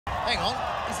Hang on,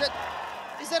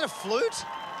 is that a flute?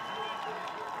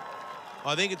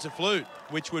 I think it's a flute,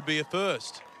 which would be a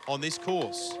first on this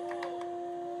course.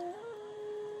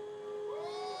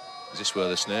 Is this where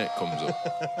the snake comes up?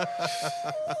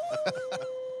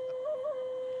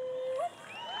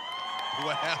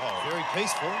 Wow. Very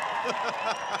peaceful.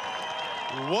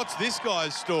 What's this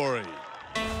guy's story?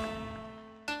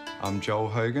 I'm Joel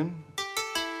Hogan.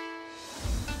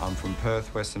 I'm from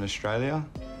Perth, Western Australia,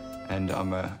 and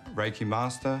I'm a Reiki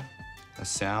master, a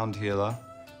sound healer,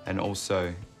 and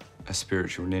also a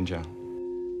spiritual ninja.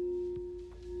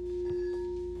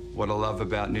 What I love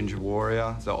about Ninja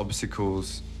Warrior, the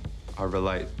obstacles I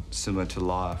relate similar to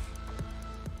life.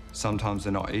 Sometimes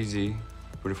they're not easy,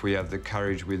 but if we have the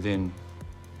courage within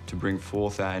to bring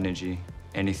forth our energy,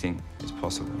 anything is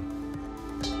possible.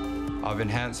 I've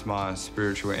enhanced my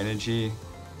spiritual energy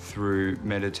through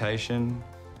meditation.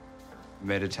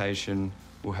 Meditation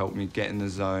will help me get in the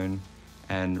zone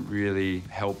and really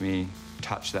help me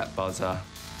touch that buzzer.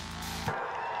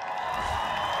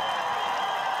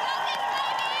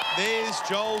 There's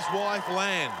Joel's wife,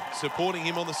 Lan, supporting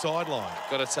him on the sideline.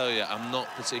 Gotta tell you, I'm not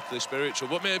particularly spiritual,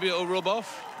 but maybe it'll rub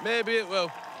off. Maybe it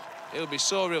will. He'll be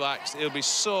so relaxed, he'll be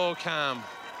so calm.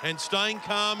 And staying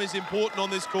calm is important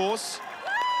on this course.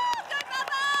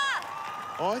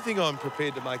 I think I'm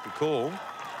prepared to make a call.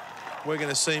 We're going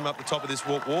to see him up the top of this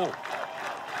walk wall.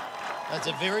 That's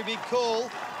a very big call.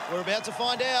 We're about to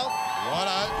find out.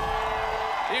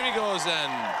 Righto. Here he goes then.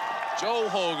 Joel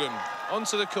Hogan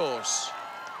onto the course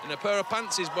in a pair of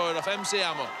pants he's borrowed off MC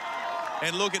Hammer.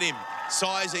 And look at him,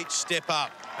 size each step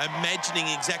up, imagining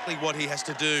exactly what he has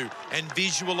to do and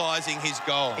visualising his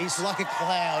goal. He's like a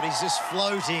cloud. He's just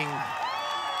floating.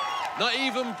 Not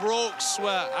even broke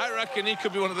sweat. I reckon he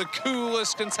could be one of the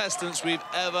coolest contestants we've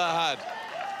ever had.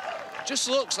 Just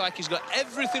looks like he's got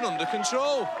everything under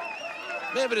control.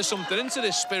 Maybe there's something into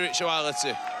this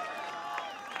spirituality.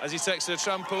 As he takes to the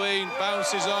trampoline,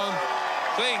 bounces on,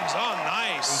 clings on,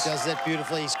 nice. He does that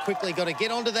beautifully. He's quickly got to get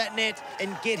onto that net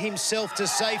and get himself to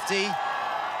safety.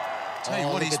 Tell you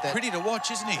what, he's pretty to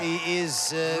watch, isn't he? He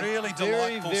is really very,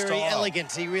 delightful very style.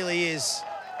 elegant. He really is.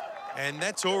 And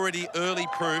that's already early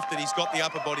proof that he's got the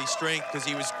upper body strength, because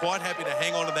he was quite happy to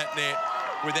hang on to that net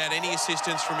without any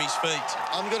assistance from his feet.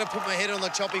 I'm going to put my head on the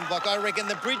chopping block. I reckon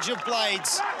the bridge of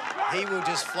blades, he will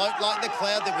just float like the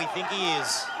cloud that we think he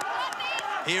is.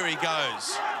 Here he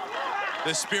goes,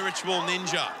 the spiritual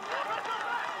ninja.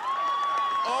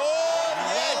 Oh,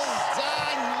 Well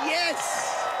done,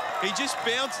 yes! He just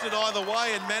bounced it either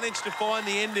way and managed to find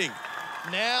the ending.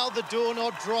 Now the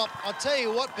doorknob drop. I'll tell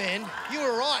you what, Ben, you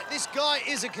were right. This guy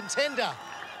is a contender.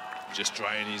 Just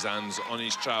drying his hands on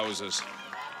his trousers.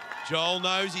 Joel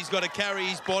knows he's got to carry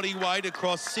his body weight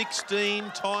across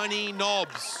 16 tiny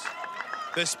knobs.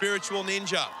 The spiritual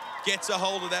ninja gets a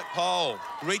hold of that pole,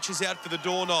 reaches out for the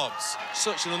doorknobs.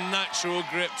 Such an unnatural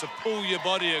grip to pull your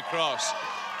body across.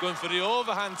 Going for the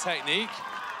overhand technique.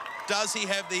 Does he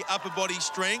have the upper body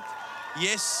strength?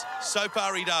 Yes, so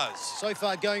far he does. So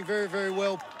far going very, very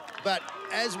well. But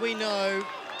as we know,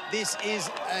 this is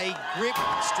a grip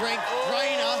strength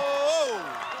drainer.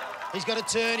 He's got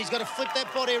to turn, he's got to flip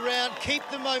that body around, keep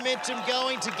the momentum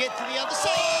going to get to the other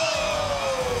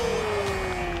side.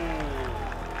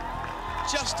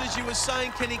 Just as you were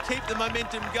saying, can he keep the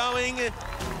momentum going?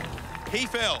 He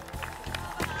fell.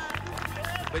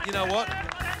 But you know what?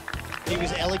 He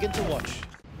was elegant to watch.